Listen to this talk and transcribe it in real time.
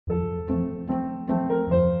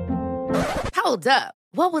Hold up.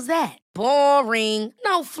 What was that? Boring.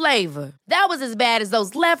 No flavor. That was as bad as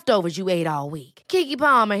those leftovers you ate all week. Keke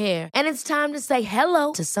Palmer here, and it's time to say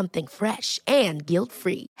hello to something fresh and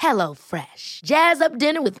guilt-free. Hello Fresh. Jazz up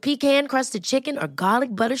dinner with pecan-crusted chicken or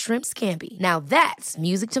garlic butter shrimp scampi. Now that's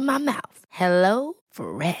music to my mouth. Hello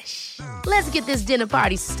Fresh. Let's get this dinner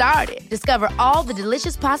party started. Discover all the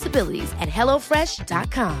delicious possibilities at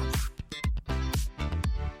hellofresh.com.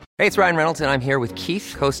 Hey, it's Ryan Reynolds, and I'm here with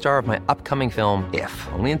Keith, co-star of my upcoming film, If,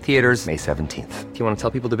 only in theaters May 17th. Do you want to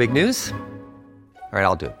tell people the big news? All right,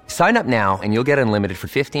 I'll do it. Sign up now and you'll get unlimited for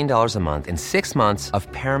 $15 a month and 6 months of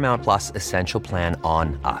Paramount Plus Essential Plan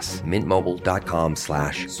on us.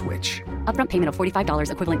 MintMobile.com/switch. Upfront payment of $45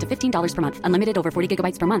 equivalent to $15 per month. Unlimited over 40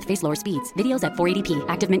 gigabytes per month. Face lower speeds. Videos at 480p.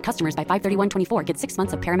 Active Mint customers by 531.24 get 6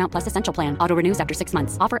 months of Paramount Plus Essential Plan. Auto renews after 6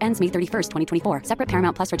 months. Offer ends May 31st, 2024. Separate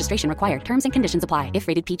Paramount Plus registration required. Terms and conditions apply if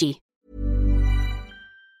rated PG.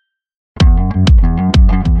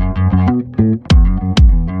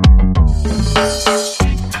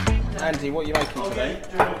 Andy, what are you making today?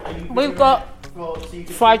 We've got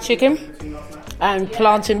fried chicken and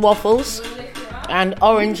plantain waffles and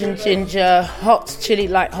orange and ginger hot chili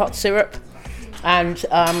like hot syrup and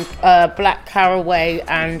black caraway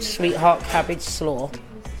and sweetheart cabbage slaw.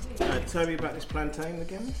 Tell me about this plantain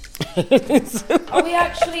again. Are we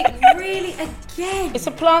actually really again? It's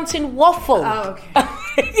a plantain waffle. Oh, okay.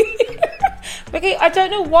 Vicky, I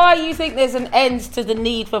don't know why you think there's an end to the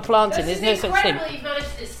need for plantain. There's no such thing.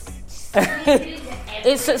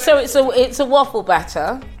 It's a waffle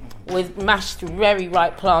batter with mashed very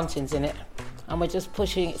ripe plantains in it, and we're just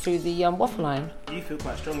pushing it through the waffle line. You feel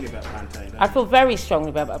quite strongly about plantain, I feel very strongly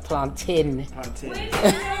about plantain. Plantain.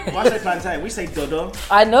 Why say plantain? We say dodo.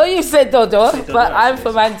 I know you said dodo, dodo, but I'm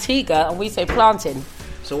from Antigua and we say plantain.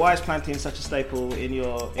 So why is plantain such a staple in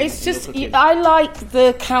your It's your just, cooking? I like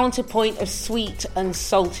the counterpoint of sweet and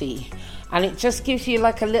salty. And it just gives you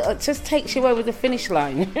like a little, it just takes you over the finish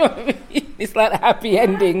line. It's like a happy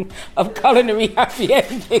ending of culinary happy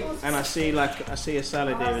endings. And I see a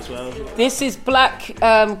salad here as well. This is black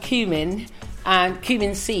cumin and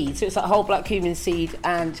cumin seed. So it's like whole black cumin seed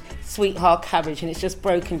and sweetheart cabbage. And it's just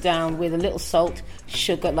broken down with a little salt,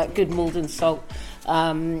 sugar, like good Malden salt,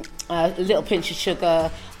 a little pinch of sugar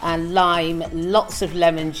and lime, lots of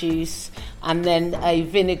lemon juice, and then a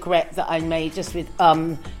vinaigrette that I made just with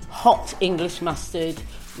hot English mustard,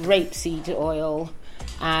 rapeseed oil,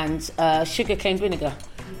 and sugarcane vinegar.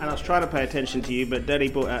 And I was trying to pay attention to you, but Daddy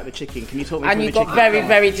brought out the chicken. Can you talk me And through you the got chicken? very,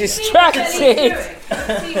 very distracted.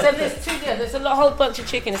 So there's a whole bunch of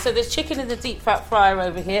chicken. So there's chicken in the deep fat fryer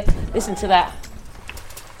over here. Listen to that.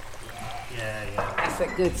 Yeah. That's a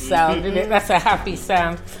good sound, isn't it? That's a happy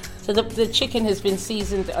sound. So the chicken has been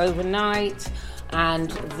seasoned overnight,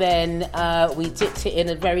 and then we dipped it in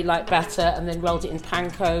a very light batter and then rolled it in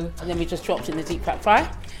panko, and then we just dropped it in the deep fat fryer.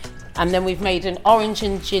 And then we've made an orange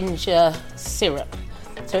and ginger syrup.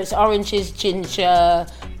 So it's oranges, ginger,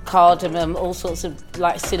 cardamom, all sorts of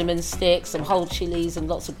like cinnamon sticks, some whole chilies and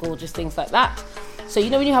lots of gorgeous things like that. So you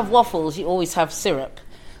know when you have waffles, you always have syrup.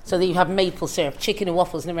 So that you have maple syrup, chicken and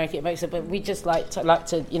waffles in America, it makes it, but we just like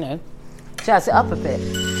to, you know, jazz it up a bit.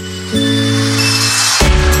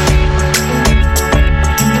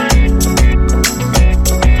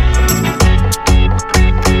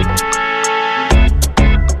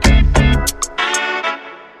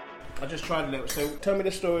 I just tried a little. So tell me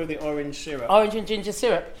the story of the orange syrup. Orange and ginger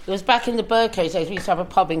syrup. It was back in the Birdcage days. We used to have a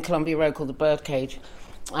pub in Columbia Road called the Birdcage.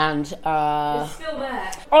 And It's still there.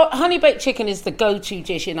 honey baked chicken is the go-to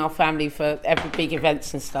dish in our family for every big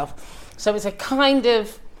events and stuff. So it's a kind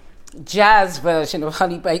of jazz version of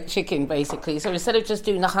honey baked chicken, basically. So instead of just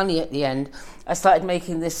doing the honey at the end, I started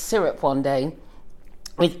making this syrup one day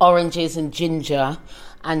with oranges and ginger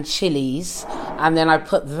and chilies, and then I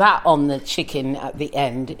put that on the chicken at the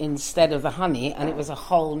end instead of the honey, and it was a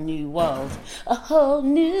whole new world.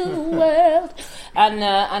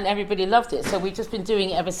 And everybody loved it, so we've just been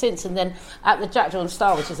doing it ever since. And then at the Jack John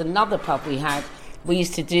Star, which is another pub we had, we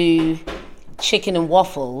used to do chicken and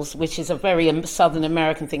waffles, which is a very Southern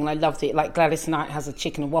American thing, and I loved it. Like Gladys Knight has a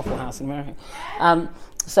chicken and waffle house in America.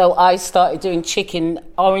 So I started doing chicken,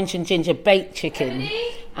 orange and ginger baked chicken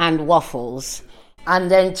and waffles.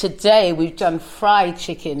 And then today we've done fried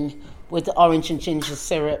chicken with the orange and ginger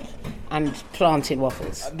syrup and plantain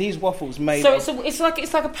waffles. These waffles made. So it's like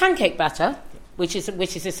a pancake batter, which is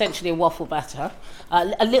essentially a waffle batter,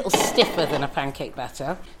 a little stiffer than a pancake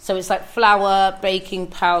batter. So it's like flour,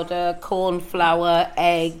 baking powder, corn flour,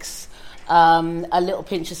 eggs, a little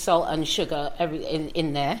pinch of salt and sugar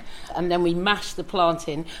in there, and then we mash the plant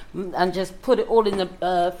in and just put it all in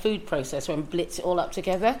the food processor and blitz it all up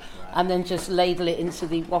together, and then just ladle it into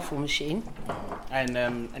the waffle machine.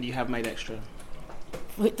 And you have made extra.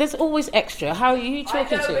 There's always extra. How are you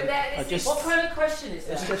talking to? What kind of question is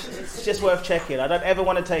that? It's just worth checking. I don't ever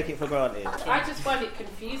want to take it for granted. I just find it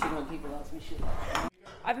confusing when people ask me shit like that.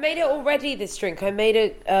 I've made it already, this drink. I made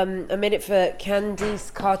it for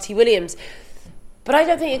Candice Carty-Williams. But I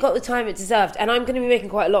don't think it got the time it deserved. And I'm going to be making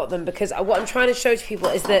quite a lot of them because what I'm trying to show to people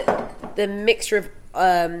is that the mixture of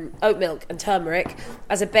oat milk and turmeric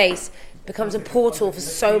as a base becomes a portal for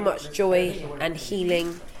so much joy and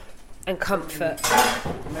healing and comfort.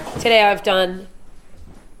 Today I've done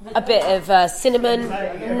a bit of cinnamon,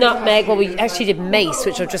 nutmeg. Well, we actually did mace,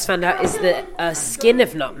 which I've just found out is the skin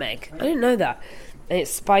of nutmeg. I didn't know that. And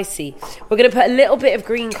it's spicy. We're going to put a little bit of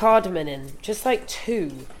green cardamom in, just like 2,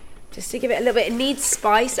 just to give it a little bit. It needs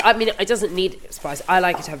spice. I mean, it doesn't need spice. I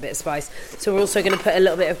like it to have a bit of spice. So we're also going to put a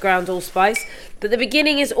little bit of ground allspice. But the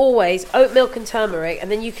beginning is always oat milk and turmeric, and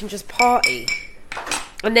then you can just party.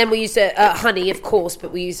 And then we use honey, of course,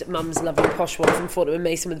 but we use Mum's lovely posh one from Fortnum &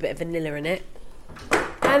 Mason with a bit of vanilla in it.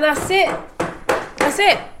 And that's it. That's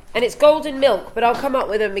it. And it's golden milk, but I'll come up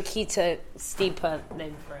with a Makita steeper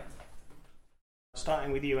name for it.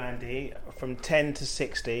 Starting with you, Andy, from 10 to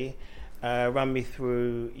 60, run me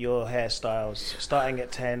through your hairstyles, starting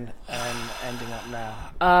at 10 and ending up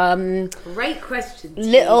now. Great question.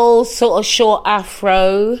 Little sort of short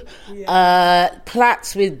afro,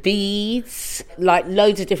 plaits with beads, like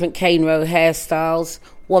loads of different cane row hairstyles.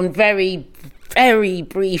 One very, very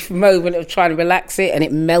brief moment of trying to relax it and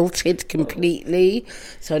it melted completely.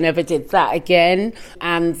 So I never did that again.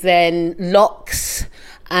 And then locks,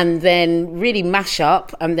 and then really mash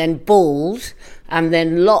up, and then bald, and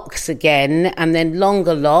then locks again, and then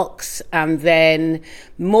longer locks, and then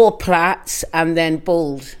more plaits, and then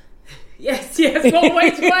bald. Yes, what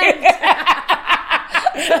way to end?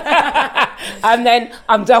 And then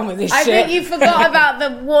I'm done with this shit. I think you forgot about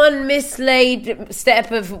the one mislaid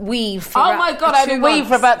step of weave. Oh my God, I had a weave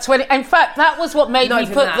for about 20. In fact, that was what made me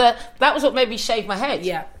that was what made me shave my head.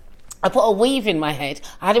 Yeah. I put a weave in my head.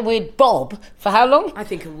 I had a weird bob for how long? I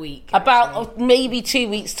think a week. About maybe 2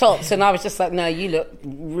 weeks tops. And I was just like, no, you look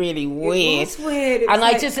really weird. It was weird. And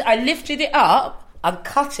I lifted it up and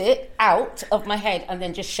cut it out of my head and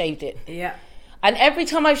then just shaved it. Yeah. And every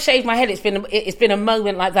time I've shaved my head, it's been a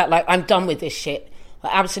moment like that, like I'm done with this shit.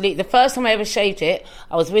 Like, absolutely. The first time I ever shaved it,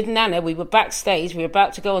 I was with Nana. We were backstage. We were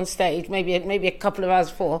about to go on stage, maybe a couple of hours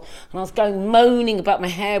before, and I was moaning about my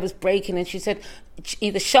hair was breaking, and she said,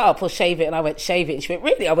 either shut up or shave it. And I went, shave it. And she went,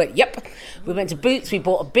 really? I went, yep. We went to Boots. We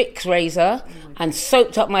bought a Bix razor and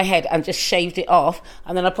soaked up my head and just shaved it off.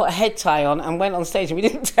 And then I put a head tie on and went on stage, and we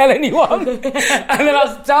didn't tell anyone. And then I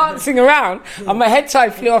was dancing around and my head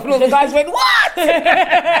tie flew off and all the guys went, what?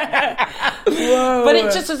 Whoa. But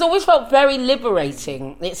it just has always felt very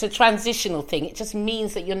liberating. It's a transitional thing. It just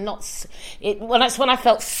means that you're not... That's when I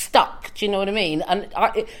felt stuck. Do you know what I mean? And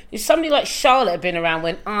if somebody like Charlotte had been around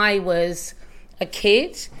when I was a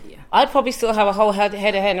kid, I'd probably still have a whole head of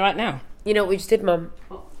hair right now. You know what we just did, Mum?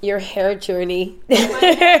 Your hair journey.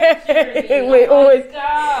 We always,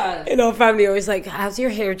 God. in our family, always like, how's your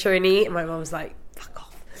hair journey? And my mum was like, fuck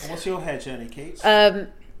off. What's your hair journey, Keats?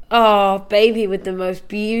 Oh, baby with the most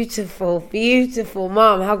beautiful, beautiful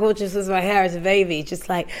mum. How gorgeous was my hair as a baby? Just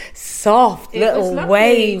like soft little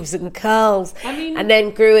waves and curls. And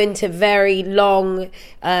then grew into very long,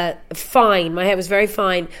 fine. My hair was very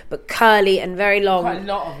fine, but curly and very long. Quite a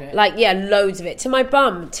lot of it. Like, yeah, loads of it. To my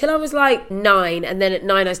bum, till I was like 9. And then at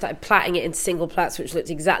 9, I started plaiting it in single plaits, which looked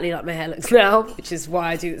exactly like my hair looks now, which is why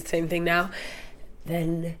I do the same thing now.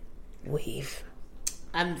 Then weave.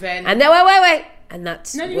 And then wait. And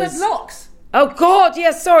that's... No, you had locks. Oh, God,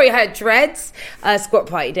 yeah, sorry. I had dreads, squat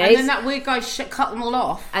party days. And then that weird guy cut them all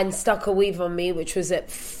off. And stuck a weave on me, which was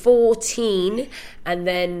at 14. And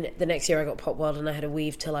then the next year I got pop wild and I had a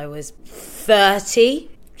weave till I was 30.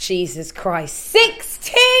 Jesus Christ.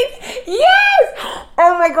 16! Yes!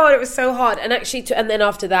 Oh, my God, it was so hard. And actually, and then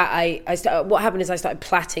after that, what happened is I started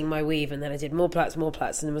plaiting my weave, and then I did more plaits, and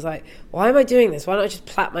then was like, why am I doing this? Why don't I just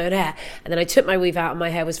plait my own hair? And then I took my weave out, and my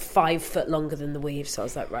hair was 5 foot longer than the weave. So I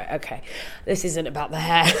was like, right, okay, this isn't about the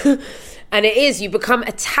hair. And it is, you become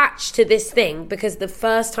attached to this thing, because the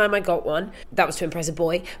first time I got one, that was to impress a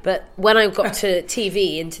boy, but when I got to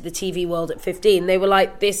TV, into the TV world at 15, they were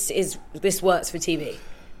like, this works for TV.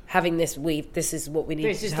 having this weave, this is what we need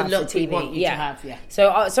This to is have the look for TV. we want you to have, yeah. So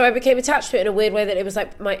I became attached to it in a weird way that it was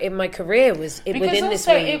like my career was because within also this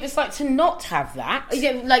weave. it was like to not have that.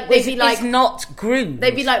 Yeah, like they'd be like, it's not groomed.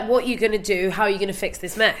 They'd be like, "What are you going to do? How are you going to fix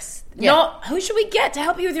this mess?" Yeah. Not who should we get to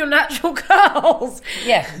help you with your natural curls?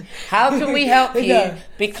 Yeah. How can we help you Yeah.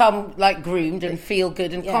 become like groomed and feel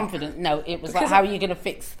good and confident? No, it was like, how are you going to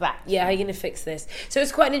fix that? Yeah, how are you going to fix this? So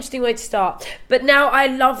it's quite an interesting way to start. But now I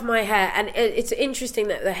love my hair, and it's interesting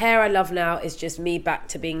that the hair I love now is just me back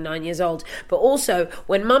to being 9 years old. But also,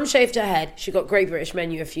 when Mum shaved her head, she got Great British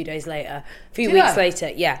Menu a few weeks later.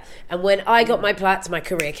 Yeah. And when I got my plaits, my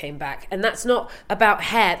career came back. And that's not about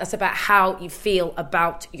hair, that's about how you feel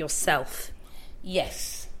about yourself.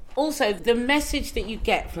 Yes. Also, the message that you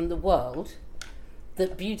get from the world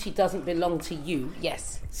that beauty doesn't belong to you,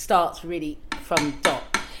 starts really from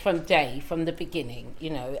the beginning.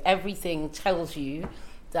 You know, everything tells you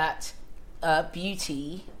that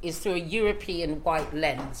beauty is through a European white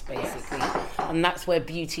lens, basically, and that's where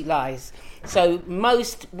beauty lies. So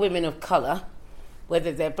most women of colour,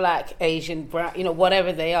 whether they're black, Asian, brown, you know,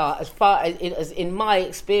 whatever they are, as far as in my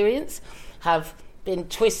experience, have been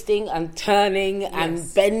twisting and turning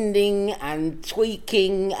and bending and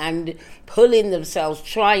tweaking and pulling themselves,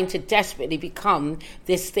 trying to desperately become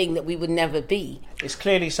this thing that we would never be. It's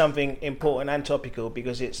clearly something important and topical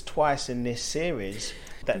because it's twice in this series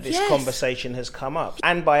that this conversation has come up.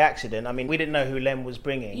 And by accident. I mean, we didn't know who Len was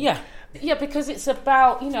bringing. Yeah, because it's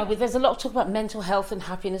about, you know, there's a lot of talk about mental health and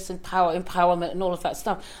happiness and empowerment and all of that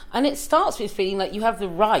stuff. And it starts with feeling like you have the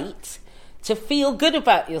right to feel good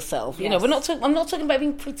about yourself. You know, I'm not talking about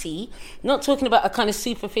being pretty, I'm not talking about a kind of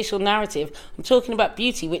superficial narrative. I'm talking about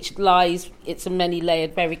beauty, which lies, it's a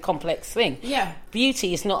many-layered, very complex thing. Yeah.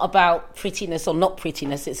 Beauty is not about prettiness or not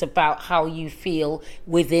prettiness, it's about how you feel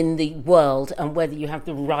within the world and whether you have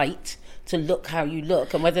the right to look how you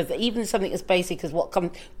look, and whether even something as basic as what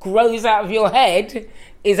grows out of your head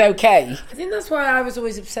is okay. I think that's why I was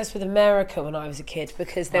always obsessed with America when I was a kid,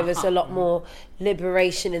 because there was a lot more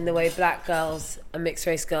liberation in the way black girls and mixed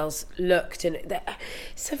race girls looked. And it's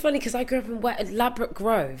so funny because I grew up in Ladbroke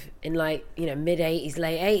Grove in mid 80s,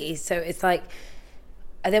 late 80s, so it's like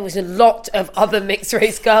there was a lot of other mixed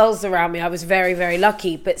race girls around me. I was very, very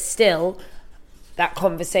lucky, but still that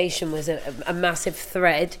conversation was a massive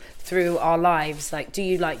thread through our lives. Like, do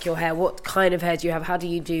you like your hair? What kind of hair do you have? How do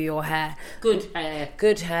you do your hair? Good hair.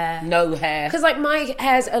 Good hair. No hair. Because, my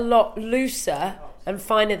hair's a lot looser and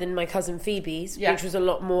finer than my cousin Phoebe's, which was a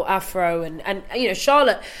lot more afro. And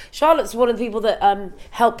Charlotte's one of the people that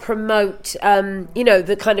helped promote,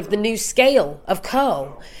 the kind of the new scale of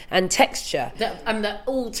curl and texture. And that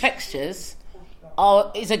all textures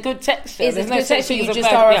is a good texture. Is a good texture. You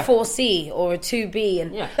just are a 4C or a 2B.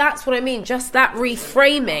 And that's what I mean. Just that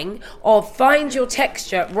reframing of find your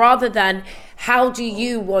texture rather than how do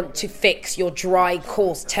you want to fix your dry,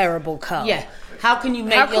 coarse, terrible curl. Yeah. How can you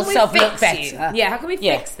make yourself look better? Yeah, how can we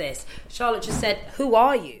fix this? Charlotte just said, who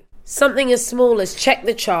are you? Something as small as check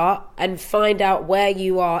the chart and find out where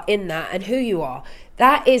you are in that and who you are.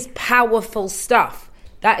 That is powerful stuff.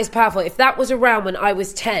 That is powerful. If that was around when I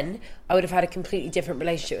was 10, I would have had a completely different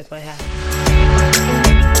relationship with my hair.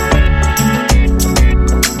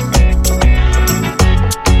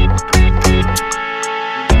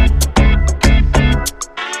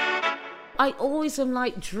 I always am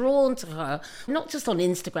drawn to her, not just on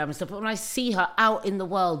Instagram and stuff, but when I see her out in the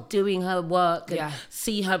world doing her work and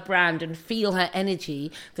see her brand and feel her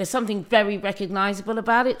energy, there's something very recognisable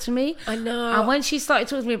about it to me. I know. And when she started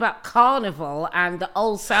talking to me about Carnival and the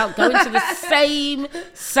old sound, going to the same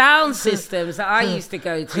sound systems that I used to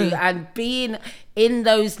go to and being in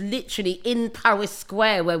those, literally in Powis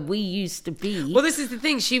Square where we used to be. Well, this is the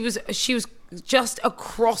thing. She was just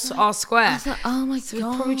across our square. I was like, oh my God. We've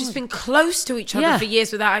probably just been close to each other for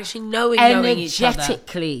years without actually knowing each other.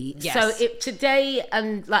 Energetically. Yes. So today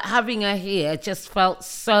and having her here just felt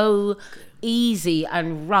so easy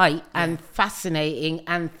and right and fascinating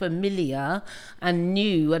and familiar and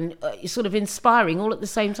new and sort of inspiring all at the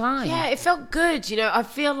same time. Yeah, it felt good. I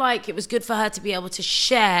feel like it was good for her to be able to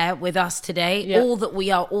share with us today all that we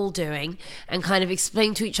are all doing and kind of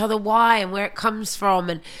explain to each other why and where it comes from.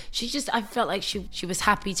 And I felt like she was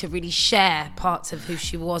happy to really share parts of who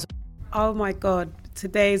she was. Oh my God,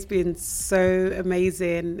 today's been so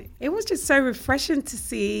amazing. It was just so refreshing to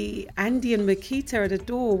see Andy and Makita at the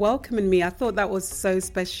door welcoming me. I thought that was so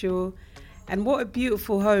special. And what a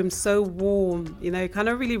beautiful home, so warm. Kind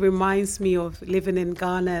of really reminds me of living in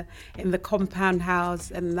Ghana in the compound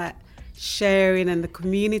house and that sharing and the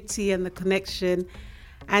community and the connection.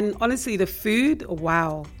 And honestly, the food,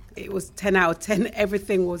 wow. It was 10 out of 10.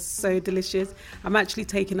 Everything was so delicious. I'm actually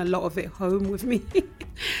taking a lot of it home with me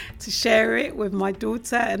to share it with my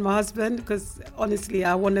daughter and my husband, because honestly,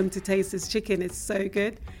 I want them to taste this chicken. It's so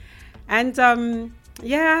good. And I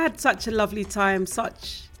had such a lovely time,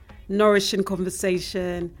 such nourishing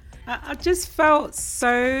conversation. I just felt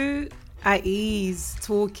so at ease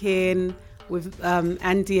talking with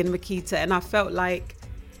Andy and Makita, and I felt like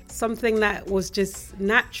something that was just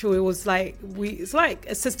natural. It was like it's like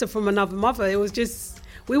a sister from another mother. It was just,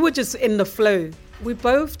 we were just in the flow. We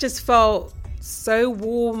both just felt so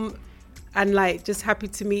warm and like just happy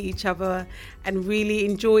to meet each other and really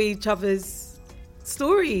enjoy each other's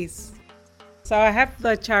stories. So I have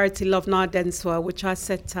the charity Love Na Denswa, which I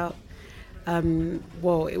set up.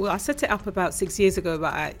 I set it up about 6 years ago,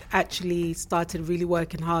 but I actually started really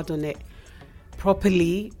working hard on it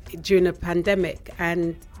properly during a pandemic.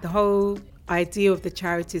 And the whole idea of the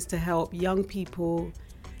charity is to help young people,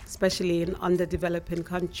 especially in underdeveloping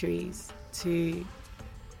countries, to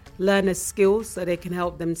learn a skill so they can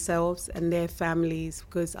help themselves and their families.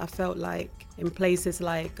 Because I felt like in places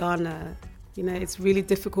like Ghana, it's really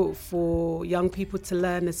difficult for young people to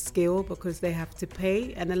learn a skill because they have to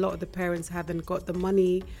pay, and a lot of the parents haven't got the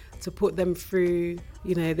money to put them through,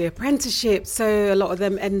 the apprenticeship. So a lot of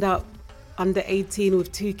them end up under 18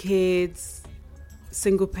 with 2 kids,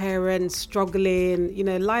 single parents, struggling,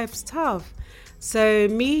 life's tough. So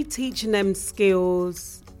me teaching them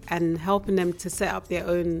skills and helping them to set up their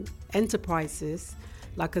own enterprises,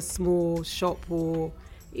 like a small shop or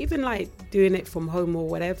even like doing it from home or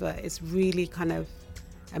whatever, it's really kind of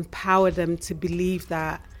empowered them to believe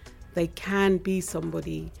that they can be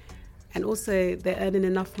somebody. And also they're earning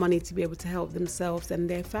enough money to be able to help themselves and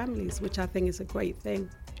their families, which I think is a great thing.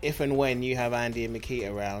 If and when you have Andy and Makita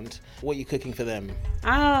around, what are you cooking for them?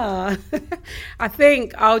 I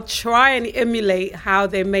think I'll try and emulate how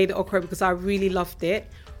they made okra, because I really loved it.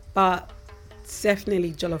 But it's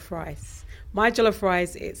definitely jollof rice. My jollof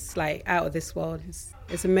rice, it's like out of this world.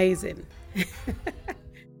 It's amazing.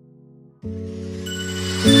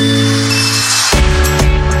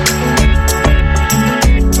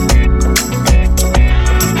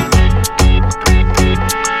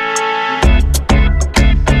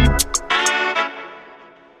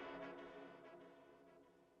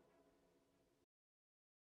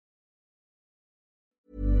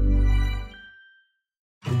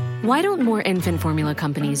 Why don't more infant formula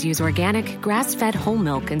companies use organic, grass-fed whole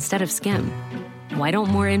milk instead of skim? Why don't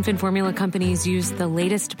more infant formula companies use the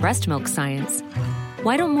latest breast milk science?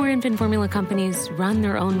 Why don't more infant formula companies run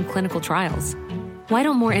their own clinical trials? Why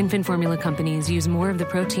don't more infant formula companies use more of the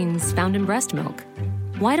proteins found in breast milk?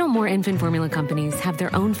 Why don't more infant formula companies have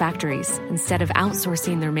their own factories instead of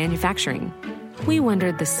outsourcing their manufacturing? We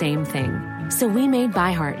wondered the same thing. So we made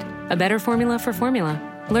ByHeart, a better formula for formula.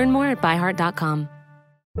 Learn more at byheart.com.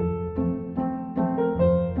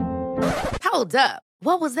 Hold up.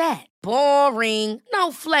 What was that? Boring.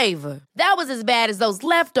 No flavor. That was as bad as those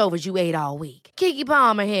leftovers you ate all week. Keke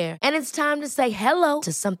Palmer here, and it's time to say hello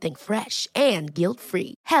to something fresh and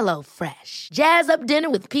guilt-free. Hello Fresh. Jazz up dinner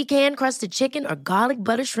with pecan-crusted chicken or garlic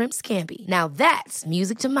butter shrimp scampi. Now that's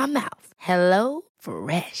music to my mouth. Hello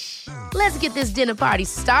Fresh. Let's get this dinner party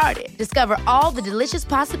started. Discover all the delicious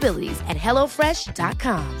possibilities at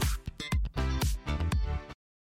HelloFresh.com.